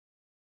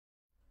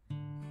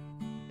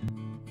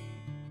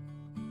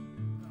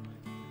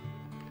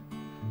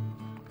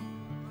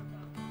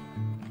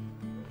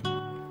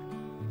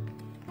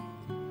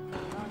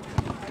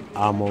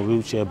I'm a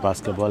wheelchair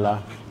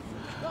basketballer.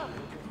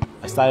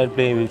 I started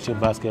playing wheelchair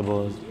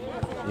basketball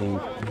in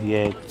the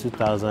year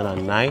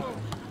 2009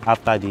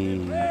 after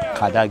the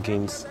CADA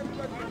Games.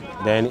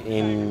 Then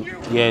in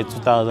year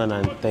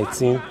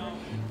 2013,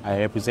 I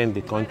represent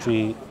the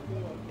country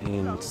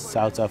in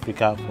South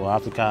Africa for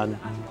African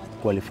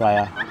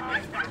qualifier,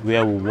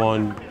 where we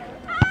won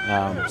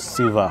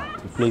silver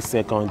to place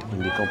second in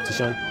the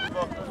competition,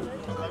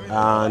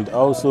 and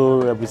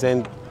also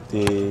represent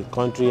the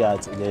country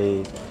at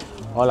the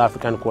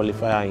All-African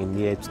qualifier in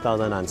year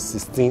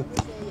 2016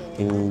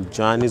 in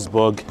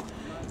Johannesburg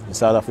in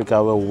South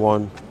Africa, where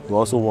we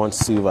also won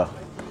silver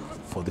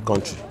for the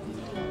country.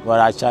 But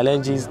our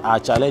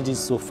challenges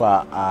so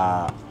far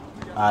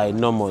are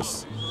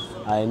enormous.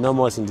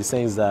 Enormous in the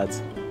sense that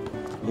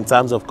in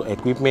terms of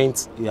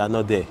equipment, they are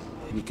not there.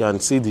 You can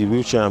see the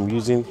wheelchair I'm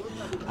using.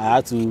 I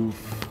had to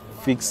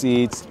fix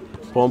it,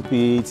 pump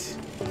it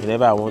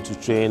whenever I want to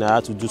train. I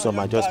had to do some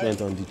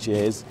adjustment on the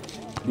chairs,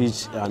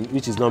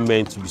 which is not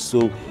meant to be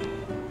so.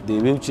 The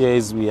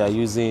wheelchairs we are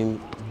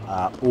using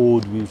are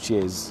old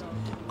wheelchairs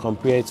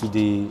compared to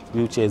the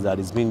wheelchairs that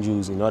is being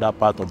used in other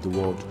parts of the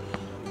world.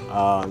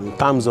 In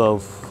terms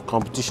of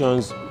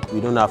competitions, we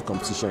don't have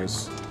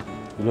competitions.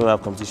 We don't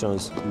have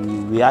competitions.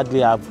 We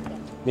hardly have,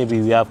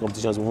 maybe we have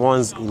competitions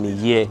once in a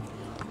year,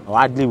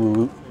 or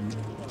we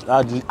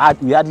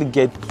hardly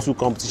get 2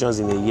 competitions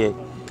in a year,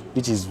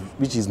 which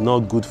is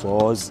not good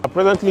for us.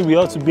 Presently, we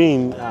ought to be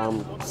in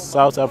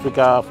South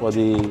Africa for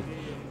the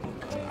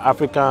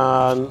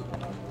African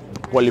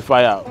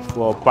qualifier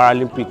for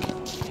Paralympic.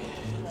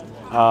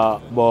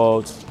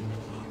 But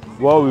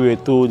what we were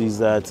told is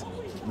that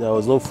there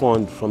was no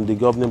fund from the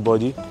governing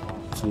body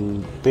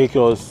to take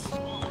us,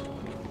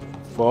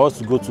 for us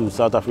to go to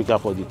South Africa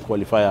for the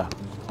qualifier,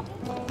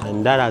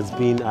 and that has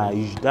been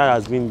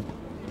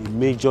a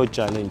major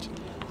challenge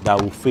that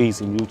we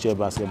face in wheelchair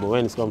basketball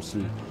when it comes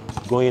to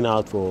going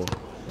out for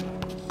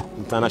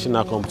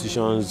international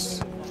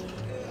competitions.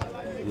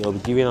 They'll be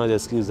giving us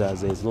excuses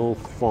as there's no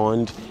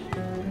fund,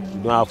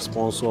 we don't have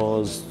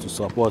sponsors to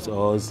support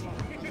us.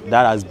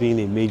 That has been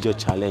a major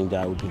challenge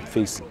that we've been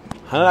facing.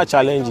 Another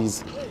challenge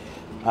is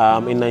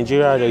in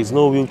Nigeria, there is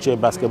no wheelchair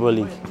basketball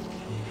league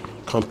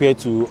compared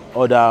to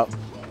other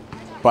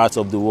parts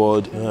of the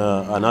world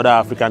and other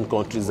African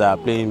countries that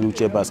are playing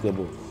wheelchair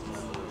basketball.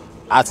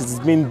 As it has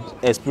been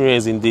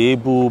experienced in the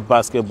able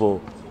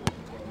basketball,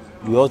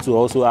 we ought to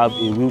also have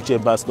a wheelchair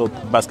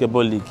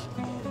basketball league,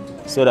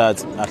 so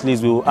that at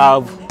least we will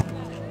have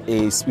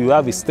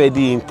a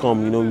steady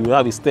income. We will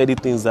have a steady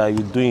things that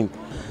you're doing.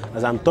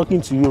 As I'm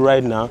talking to you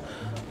right now,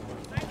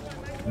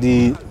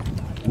 the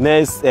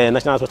next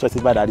National Sports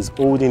Festival that is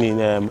holding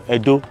in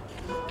Edo,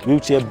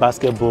 wheelchair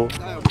basketball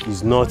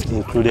is not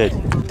included.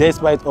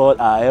 Despite all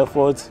our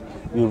efforts,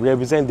 we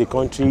represent the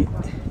country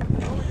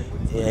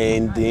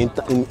in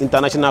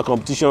international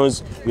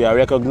competitions. We are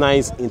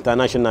recognized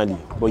internationally.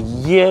 But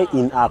here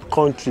in our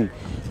country,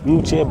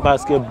 wheelchair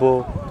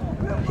basketball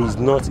is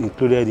not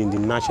included in the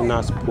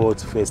National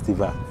Sports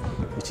Festival,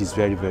 which is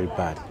very, very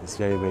bad. It's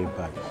very, very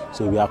bad.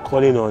 So we are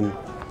calling on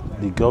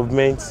the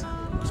government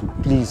to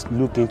please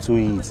look into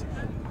it.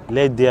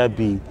 Let there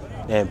be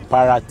a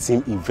para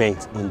team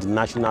event in the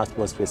National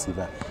Sports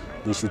Festival.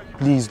 They should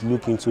please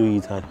look into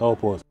it and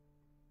help us.